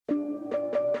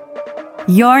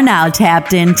You're now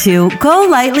tapped into Go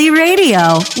Lightly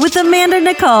Radio with Amanda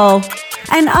Nicole,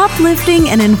 an uplifting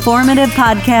and informative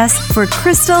podcast for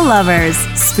crystal lovers,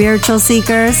 spiritual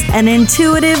seekers, and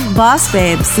intuitive boss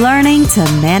babes learning to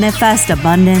manifest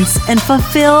abundance and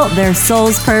fulfill their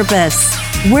soul's purpose.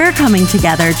 We're coming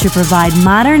together to provide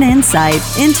modern insight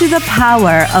into the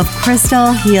power of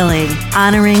crystal healing,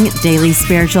 honoring daily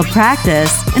spiritual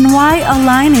practice, and why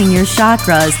aligning your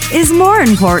chakras is more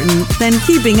important than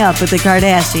keeping up with the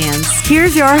Kardashians.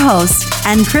 Here's your host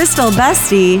and crystal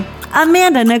bestie,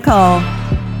 Amanda Nicole.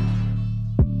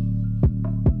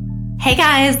 Hey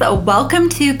guys, welcome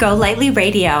to Go Lightly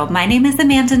Radio. My name is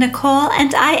Amanda Nicole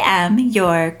and I am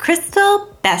your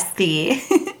crystal bestie.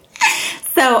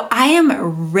 So I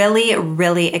am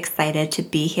really excited to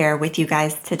be here with you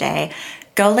guys today.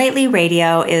 Go Lightly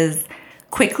Radio is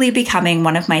quickly becoming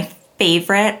one of my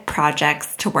favorite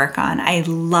projects to work on. I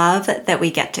love that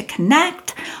we get to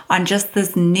connect on just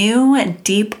this new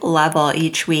deep level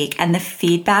each week, and the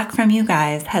feedback from you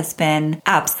guys has been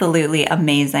absolutely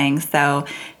amazing. So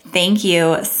thank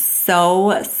you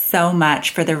so much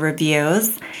for the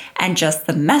reviews and just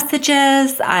the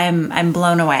messages. I'm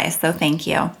blown away. So thank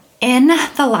you. In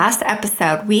the last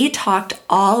episode, we talked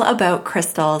all about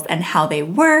crystals and how they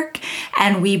work,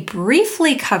 and we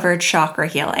briefly covered chakra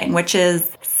healing, which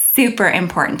is super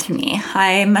important to me.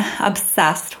 I'm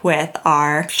obsessed with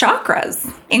our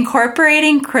chakras.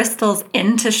 Incorporating crystals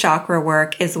into chakra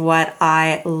work is what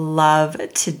I love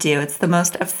to do. It's the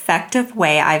most effective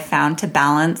way I've found to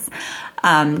balance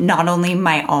not only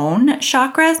my own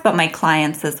chakras, but my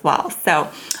clients as well. So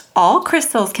all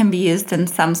crystals can be used in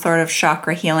some sort of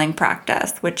chakra healing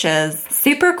practice, which is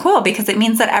super cool because it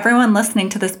means that everyone listening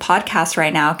to this podcast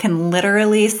right now can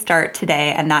literally start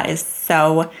today, and that is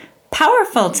so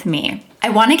powerful to me.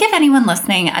 I want to give anyone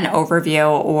listening an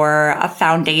overview or a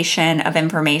foundation of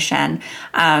information,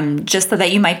 just so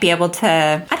that you might be able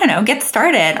to, get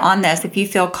started on this if you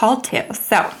feel called to.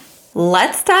 So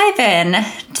let's dive in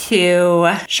to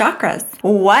chakras.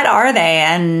 What are they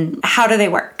and how do they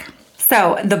work?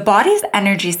 So the body's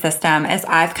energy system, as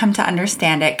I've come to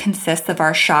understand it, consists of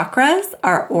our chakras,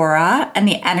 our aura, and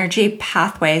the energy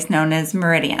pathways known as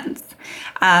meridians.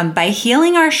 By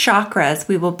healing our chakras,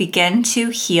 we will begin to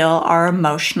heal our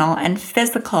emotional and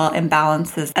physical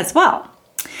imbalances as well.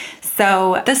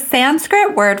 So the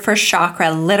Sanskrit word for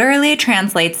chakra literally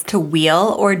translates to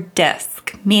wheel or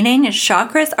disc, meaning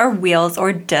chakras are wheels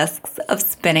or discs of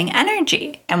spinning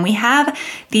energy. And we have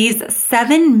these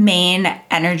 7 main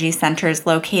energy centers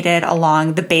located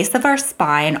along the base of our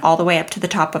spine all the way up to the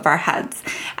top of our heads.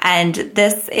 And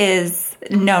this is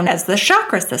known as the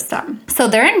chakra system. So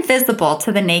they're invisible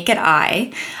to the naked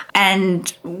eye. And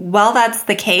while that's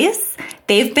the case,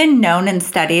 they've been known and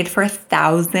studied for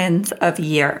thousands of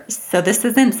years. So this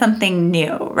isn't something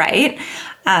new, right?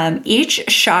 Each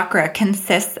chakra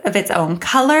consists of its own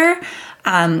color,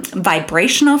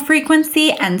 vibrational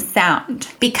frequency, and sound.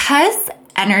 Because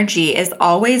energy is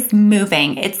always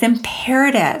moving, it's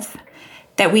imperative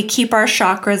that we keep our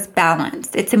chakras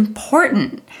balanced. It's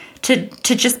important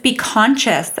to just be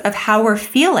conscious of how we're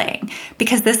feeling,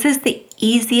 because this is the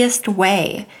easiest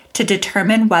way to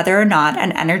determine whether or not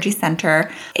an energy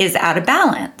center is out of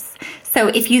balance. So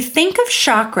if you think of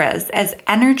chakras as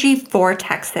energy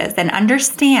vortexes and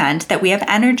understand that we have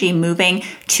energy moving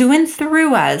to and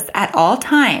through us at all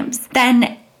times,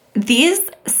 then these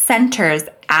centers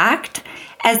act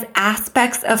as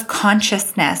aspects of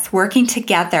consciousness working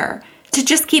together to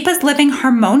just keep us living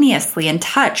harmoniously in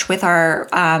touch with our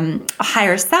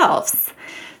higher selves.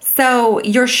 So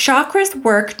your chakras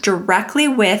work directly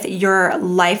with your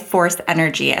life force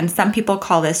energy. And some people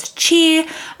call this chi,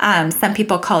 some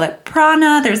people call it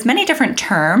prana. There's many different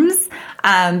terms.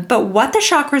 But what the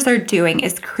chakras are doing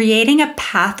is creating a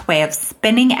pathway of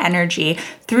spinning energy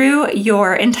through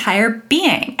your entire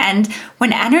being. And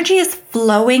when energy is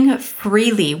flowing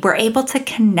freely, we're able to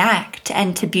connect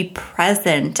and to be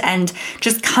present and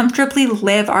just comfortably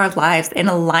live our lives in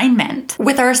alignment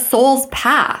with our soul's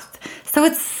path. So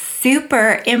it's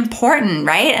super important,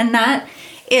 right? And that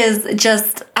is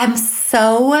just, I'm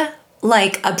so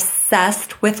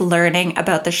obsessed with learning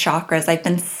about the chakras. I've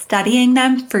been studying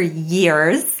them for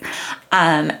years.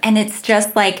 And it's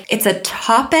just it's a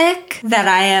topic that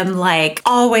I am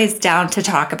always down to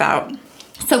talk about.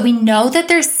 So we know that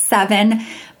there's 7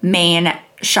 main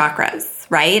chakras,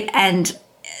 right? And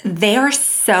they are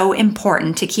so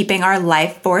important to keeping our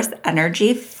life force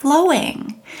energy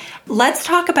flowing. Let's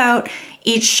talk about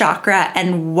each chakra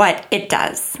and what it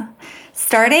does.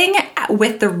 starting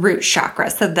with the root chakra.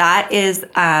 So that is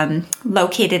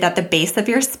located at the base of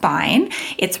your spine.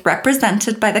 It's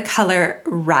represented by the color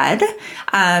red.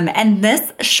 And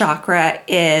this chakra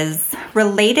is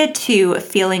related to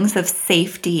feelings of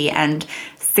safety and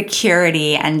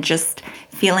security and just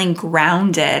feeling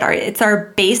grounded. It's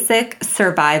our basic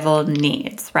survival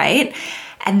needs, right?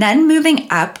 And then moving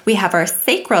up, we have our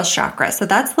sacral chakra. So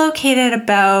that's located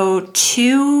about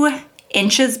 2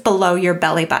 inches below your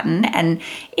belly button, and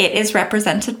it is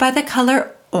represented by the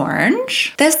color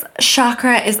orange. This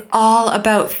chakra is all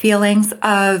about feelings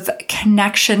of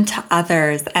connection to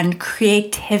others and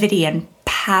creativity and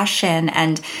passion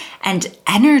and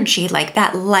energy, like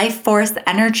that life force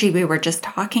energy we were just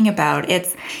talking about.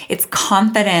 It's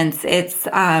confidence, it's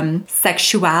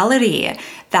sexuality.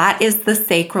 That is the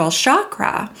sacral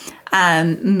chakra.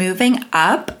 Moving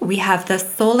up, we have the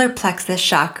solar plexus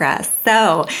chakra.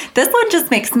 So this one just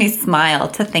makes me smile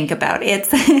to think about.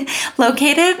 It's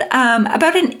located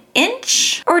about 1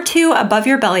 inch or 2 above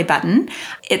your belly button.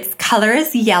 Its color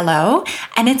is yellow,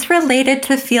 and it's related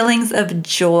to feelings of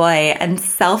joy and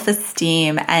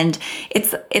self-esteem, and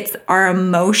it's our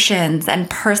emotions and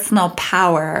personal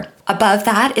power. Above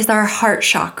that is our heart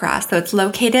chakra. So it's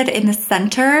located in the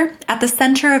center, at the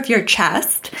center of your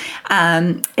chest.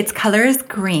 Its color is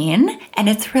green, and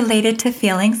it's related to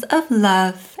feelings of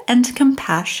love and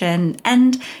compassion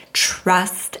and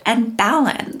trust and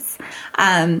balance.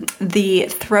 The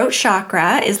throat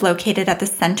chakra is located at the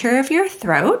center of your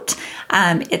throat.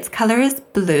 Its color is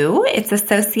blue. It's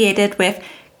associated with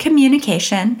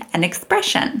communication and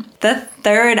expression. The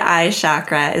third eye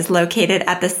chakra is located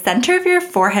at the center of your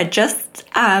forehead, just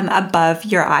above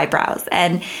your eyebrows,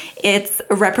 and it's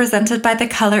represented by the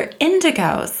color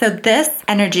indigo. So this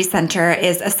energy center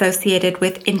is associated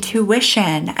with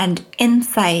intuition and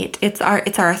insight. It's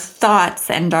our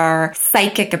thoughts and our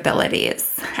psychic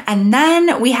abilities. And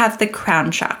then we have the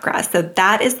crown chakra. So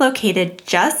that is located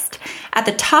just at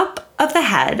the top of the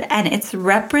head, and it's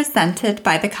represented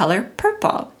by the color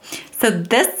purple. So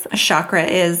this chakra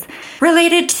is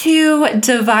related to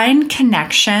divine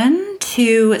connection,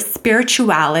 to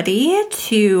spirituality,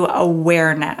 to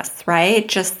awareness, right?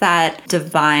 Just that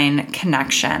divine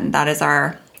connection. That is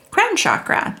our crown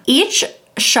chakra. Each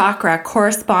chakra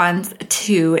corresponds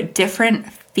to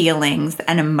different feelings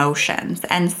and emotions.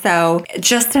 And so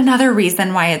just another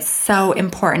reason why it's so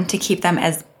important to keep them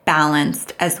as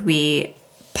balanced as we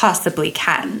possibly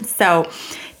can. So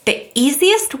the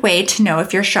easiest way to know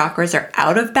if your chakras are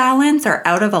out of balance or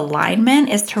out of alignment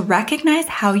is to recognize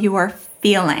how you are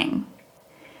feeling.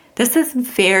 This is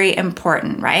very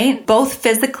important, right? Both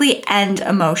physically and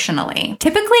emotionally.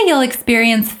 Typically, you'll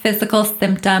experience physical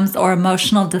symptoms or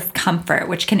emotional discomfort,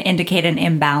 which can indicate an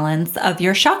imbalance of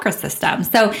your chakra system.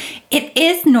 So it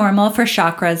is normal for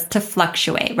chakras to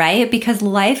fluctuate, right? Because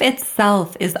life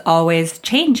itself is always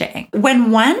changing. When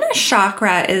one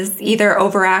chakra is either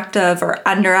overactive or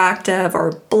underactive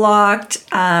or blocked,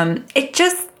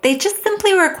 they just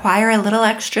simply require a little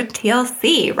extra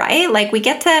TLC, right? Like we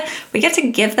get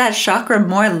to give that chakra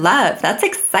more love. That's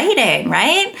exciting,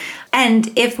 right?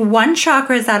 And if one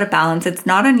chakra is out of balance, it's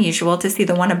not unusual to see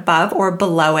the one above or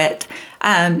below it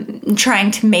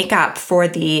trying to make up for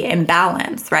the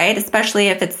imbalance, right? Especially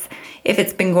if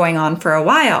it's been going on for a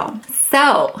while.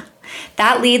 So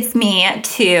that leads me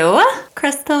to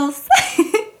crystals.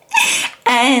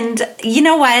 And you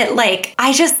know what?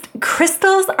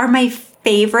 Crystals are my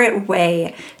favorite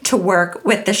way to work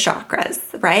with the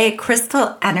chakras, right?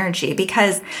 Crystal energy,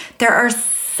 because there are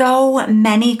so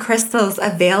many crystals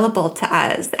available to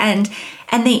us, and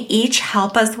they each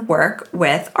help us work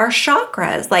with our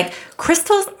chakras. Like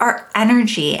crystals are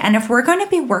energy, and if we're going to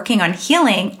be working on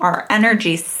healing our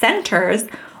energy centers,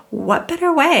 what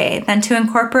better way than to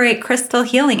incorporate crystal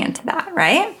healing into that,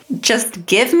 right? Just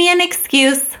give me an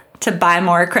excuse to buy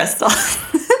more crystals.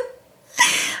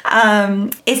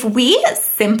 If we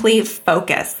simply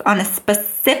focus on a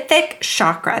specific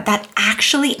chakra, that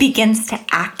actually begins to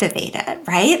activate it,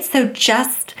 right? So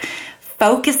just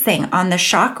focusing on the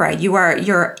chakra,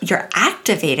 you're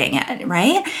activating it,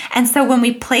 right? And so when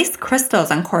we place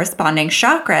crystals on corresponding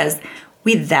chakras,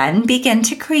 we then begin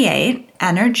to create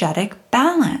energetic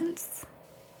balance.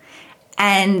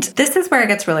 And this is where it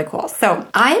gets really cool. So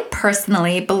I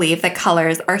personally believe that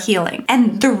colors are healing.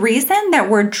 And the reason that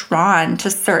we're drawn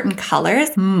to certain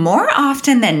colors more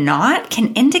often than not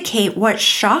can indicate what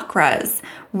chakras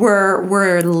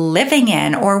we're living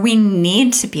in or we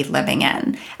need to be living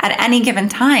in at any given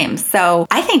time. So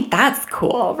I think that's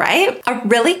cool, right? A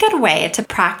really good way to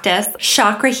practice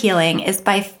chakra healing is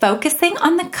by focusing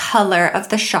on the color of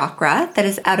the chakra that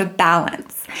is out of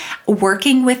balance.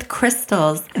 working with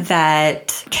crystals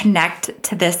that connect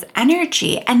to this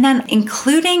energy, and then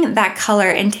including that color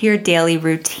into your daily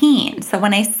routine. So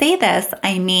when I say this,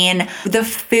 I mean the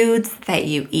foods that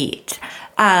you eat,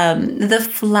 the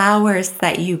flowers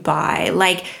that you buy,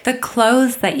 like the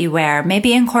clothes that you wear,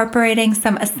 maybe incorporating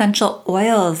some essential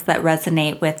oils that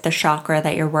resonate with the chakra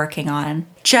that you're working on.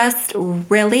 Just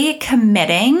really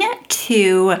committing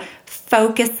to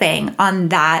focusing on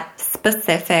that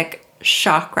specific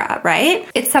chakra, right?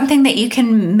 It's something that you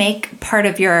can make part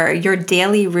of your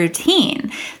daily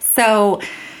routine. So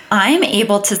I'm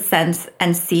able to sense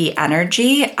and see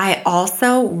energy. I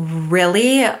also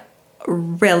really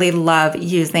love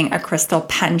using a crystal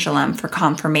pendulum for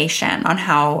confirmation on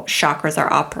how chakras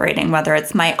are operating, whether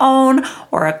it's my own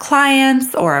or a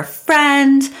client's or a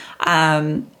friend.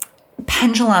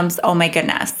 Pendulums, oh my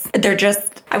goodness. They're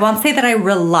just, I won't say that I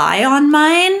rely on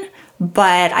mine,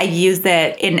 but I use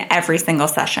it in every single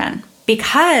session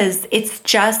because it's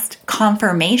just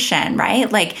confirmation,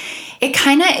 right? Like it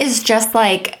kind of is just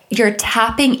like you're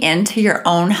tapping into your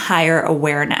own higher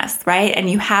awareness, right? And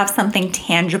you have something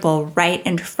tangible right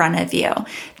in front of you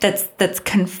that's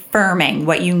confirming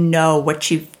what you know, what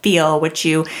you feel, what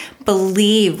you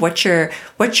believe, what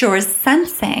you're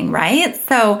sensing, right?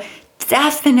 So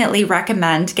definitely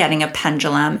recommend getting a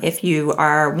pendulum if you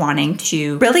are wanting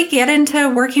to really get into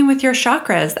working with your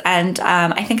chakras. And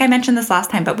I think I mentioned this last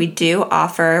time, but we do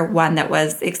offer one that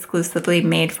was exclusively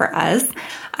made for us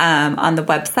on the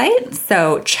website.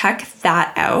 So check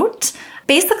that out.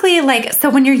 Basically, so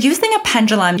when you're using a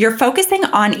pendulum, you're focusing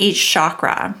on each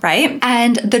chakra, right?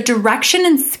 And the direction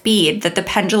and speed that the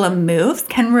pendulum moves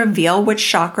can reveal which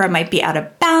chakra might be out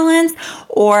of balance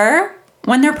or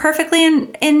when they're perfectly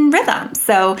in rhythm.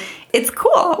 So it's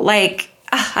cool.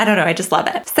 I don't know. I just love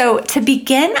it. So to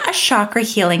begin a chakra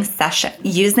healing session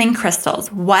using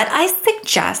crystals, what I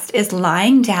suggest is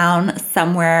lying down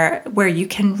somewhere where you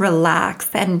can relax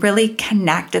and really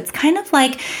connect. It's kind of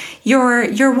like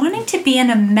you're wanting to be in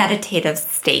a meditative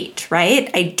state,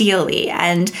 right? Ideally.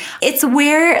 And it's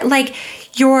where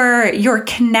you're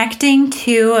connecting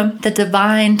to the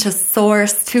divine, to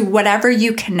source, to whatever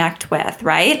you connect with,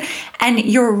 right? And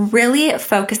you're really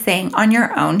focusing on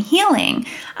your own healing.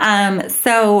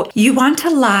 So you want to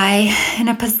lie in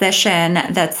a position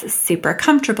that's super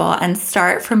comfortable and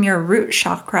start from your root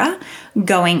chakra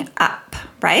going up,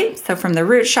 right? So from the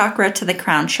root chakra to the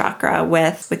crown chakra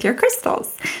with your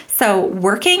crystals. So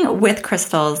working with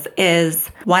crystals is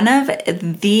one of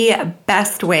the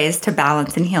best ways to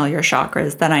balance and heal your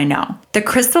chakras that I know. The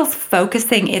crystal's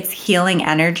focusing its healing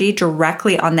energy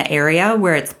directly on the area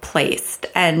where it's placed.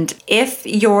 And if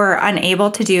you're unable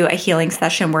to do a healing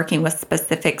session working with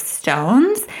specific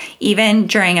stones, even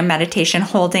during a meditation,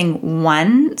 holding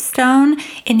one stone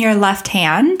in your left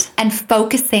hand and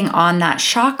focusing on that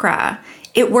chakra,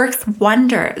 it works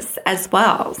wonders as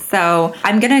well. So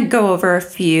I'm going to go over a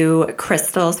few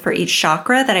crystals for each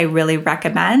chakra that I really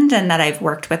recommend and that I've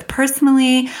worked with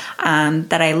personally,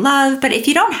 that I love. But if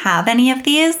you don't have any of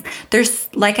these, there's,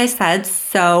 like I said,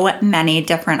 so many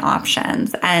different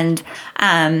options. And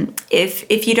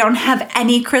if you don't have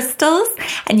any crystals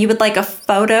and you would like a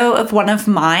photo of one of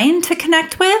mine to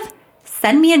connect with,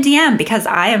 send me a DM because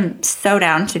I am so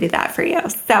down to do that for you.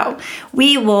 So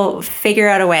we will figure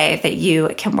out a way that you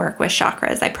can work with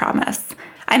chakras, I promise.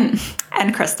 And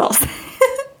crystals.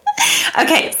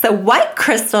 Okay, so what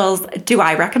crystals do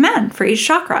I recommend for each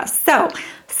chakra? So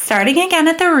starting again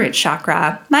at the root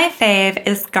chakra, my fave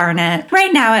is garnet.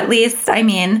 Right now, at least,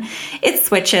 it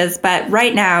switches, but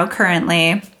right now,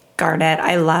 currently, garnet,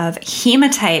 I love.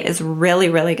 Hematite is really,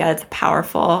 really good. It's a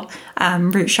powerful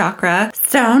root chakra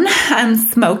stone.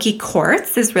 Smoky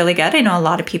quartz is really good. I know a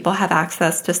lot of people have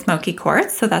access to smoky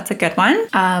quartz, so that's a good one.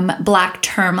 Black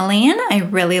tourmaline, I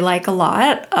really like a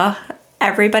lot.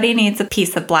 Everybody needs a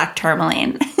piece of black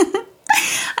tourmaline.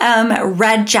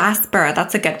 Red jasper,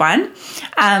 that's a good one.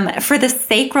 For the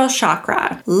sacral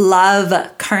chakra,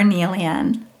 love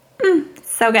carnelian.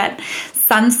 So good.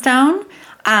 Sunstone.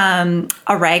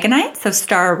 Aragonite, so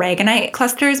star aragonite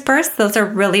clusters bursts. Those are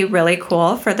really, really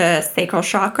cool for the sacral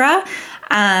chakra.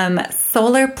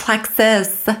 Solar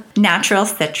plexus, natural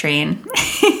citrine.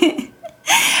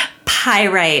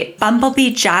 Pyrite,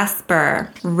 bumblebee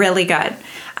jasper, really good.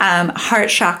 Heart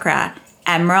chakra,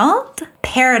 emerald,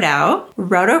 peridot,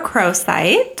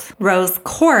 rhodochrosite, rose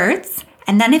quartz.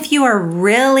 And then if you are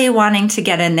really wanting to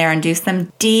get in there and do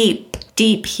some deep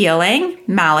healing,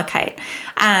 malachite.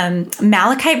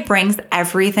 Malachite brings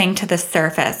everything to the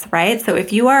surface, right? So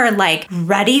if you are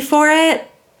ready for it,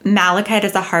 malachite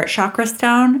is a heart chakra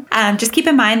stone. Just keep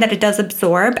in mind that it does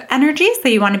absorb energy, so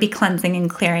you want to be cleansing and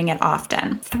clearing it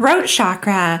often. Throat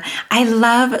chakra, I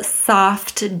love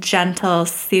soft, gentle,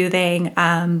 soothing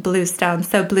blue stones.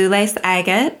 So blue lace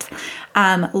agate,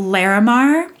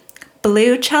 Larimar,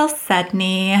 blue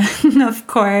chalcedony, of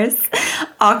course,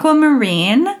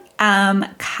 aquamarine,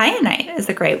 kyanite is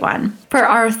a great one. For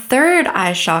our third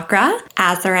eye chakra,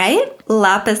 azurite,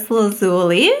 lapis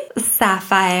lazuli,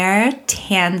 sapphire,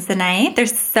 tanzanite.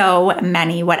 There's so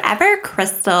many. Whatever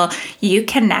crystal you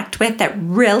connect with that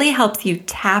really helps you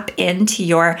tap into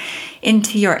your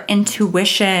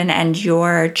intuition and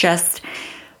your trust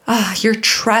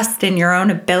in your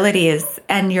own abilities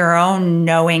and your own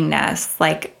knowingness.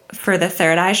 Like for the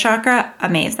third eye chakra,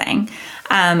 amazing.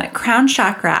 Crown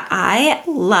chakra, I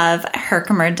love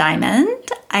Herkimer diamond.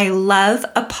 I love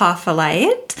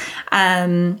apophyllite.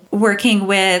 Working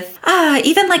with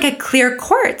even like a clear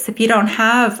quartz. If you don't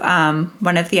have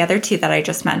one of the other two that I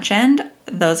just mentioned,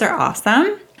 those are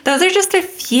awesome. Those are just a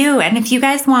few. And if you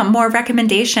guys want more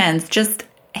recommendations, just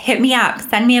hit me up,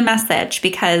 send me a message,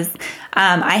 because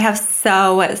I have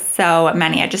so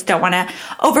many. I just don't want to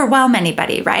overwhelm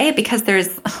anybody, right? Because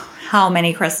there's how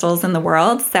many crystals in the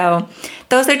world. So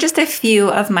those are just a few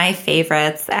of my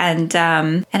favorites, and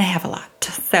I have a lot.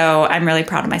 So I'm really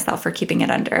proud of myself for keeping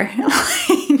it under,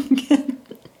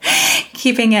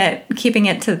 keeping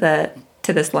it to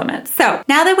this limit. So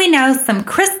now that we know some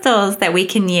crystals that we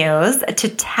can use to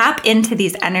tap into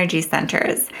these energy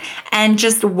centers, and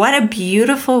just what a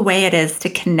beautiful way it is to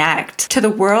connect to the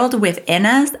world within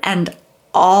us and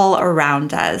all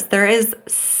around us. There is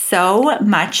so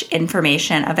much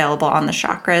information available on the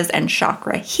chakras and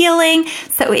chakra healing.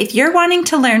 So if you're wanting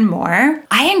to learn more,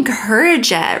 I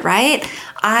encourage it, right?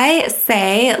 I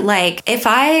say, like, if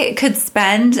I could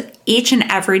spend each and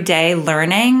every day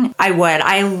learning, I would.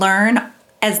 I learn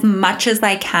as much as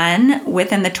I can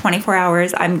within the 24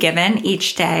 hours I'm given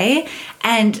each day.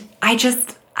 And I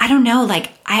don't know,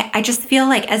 like, I just feel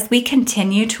like as we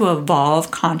continue to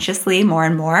evolve consciously more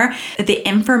and more, the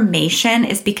information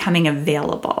is becoming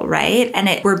available, right?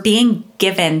 And we're being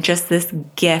given just this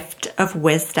gift of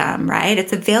wisdom, right?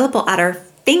 It's available at our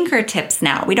fingertips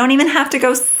now. We don't even have to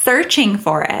go searching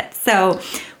for it. So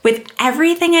with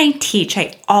everything I teach,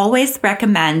 I always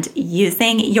recommend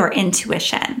using your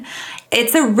intuition.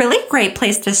 It's a really great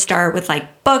place to start with,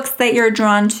 like, books that you're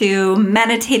drawn to,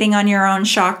 meditating on your own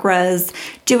chakras,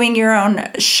 doing your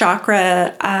own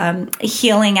chakra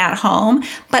healing at home.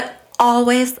 But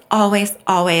always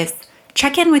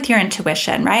check in with your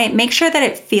intuition, right? Make sure that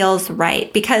it feels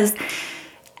right, because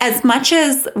as much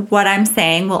as what I'm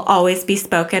saying will always be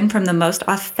spoken from the most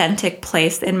authentic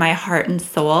place in my heart and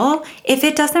soul, if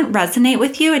it doesn't resonate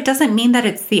with you, it doesn't mean that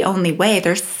it's the only way.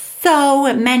 There's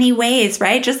so many ways,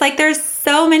 right? Just like there's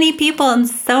so many people and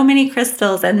so many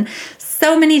crystals and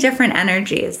so many different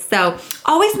energies. So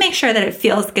always make sure that it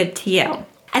feels good to you.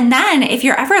 And then if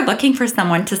you're ever looking for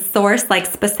someone to source like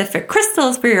specific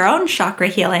crystals for your own chakra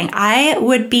healing, I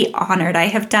would be honored. I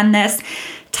have done this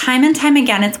time and time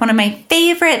again. It's one of my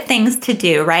favorite things to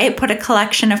do, right? Put a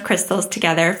collection of crystals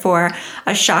together for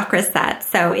a chakra set.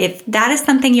 So if that is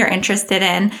something you're interested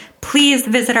in, please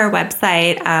visit our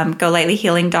website,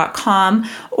 golightlyhealing.com,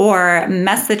 or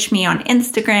message me on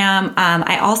Instagram.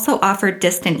 I also offer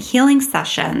distant healing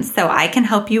sessions, so I can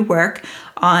help you work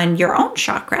on your own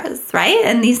chakras, right?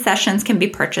 And these sessions can be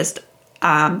purchased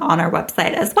on our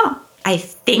website as well. I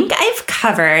think I've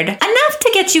covered enough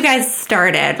to get you guys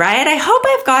started, right? I hope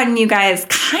I've gotten you guys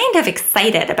kind of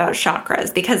excited about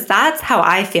chakras, because that's how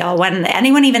I feel when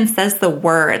anyone even says the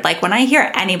word. Like when I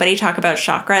hear anybody talk about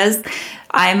chakras,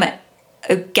 I'm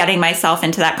getting myself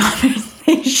into that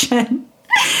conversation.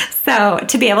 So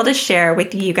to be able to share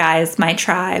with you guys, my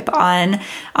tribe, on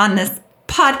this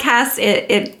podcast,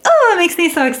 it makes me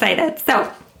so excited.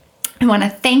 So I want to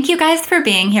thank you guys for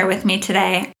being here with me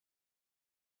today.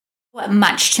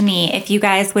 Much to me if you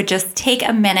guys would just take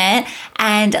a minute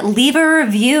and leave a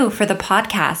review for the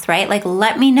podcast, right? Like,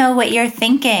 let me know what you're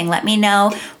thinking. Let me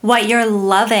know what you're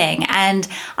loving. And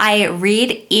I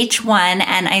read each one,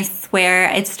 and I swear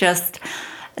it's just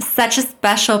such a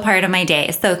special part of my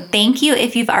day. So thank you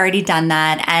if you've already done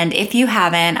that. And if you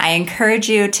haven't, I encourage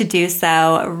you to do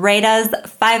so. Rate us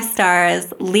 5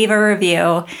 stars, leave a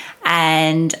review,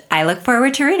 and I look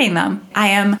forward to reading them. I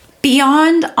am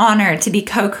beyond honored to be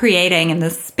co-creating in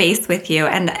this space with you.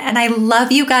 And I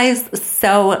love you guys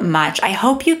so much. I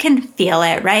hope you can feel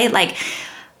it, right? Like,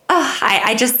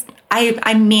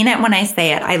 I mean it when I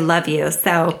say it. I love you.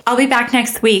 So I'll be back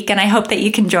next week, and I hope that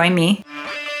you can join me.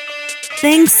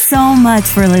 Thanks so much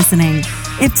for listening.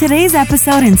 If today's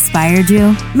episode inspired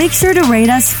you, make sure to rate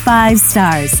us 5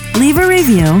 stars, leave a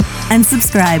review, and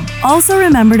subscribe. Also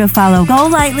remember to follow Go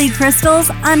Lightly Crystals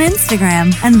on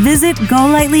Instagram and visit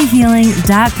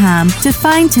GoLightlyHealing.com to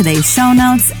find today's show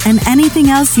notes and anything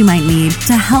else you might need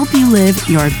to help you live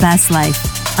your best life.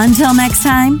 Until next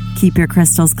time, keep your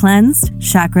crystals cleansed,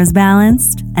 chakras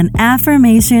balanced, and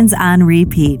affirmations on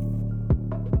repeat.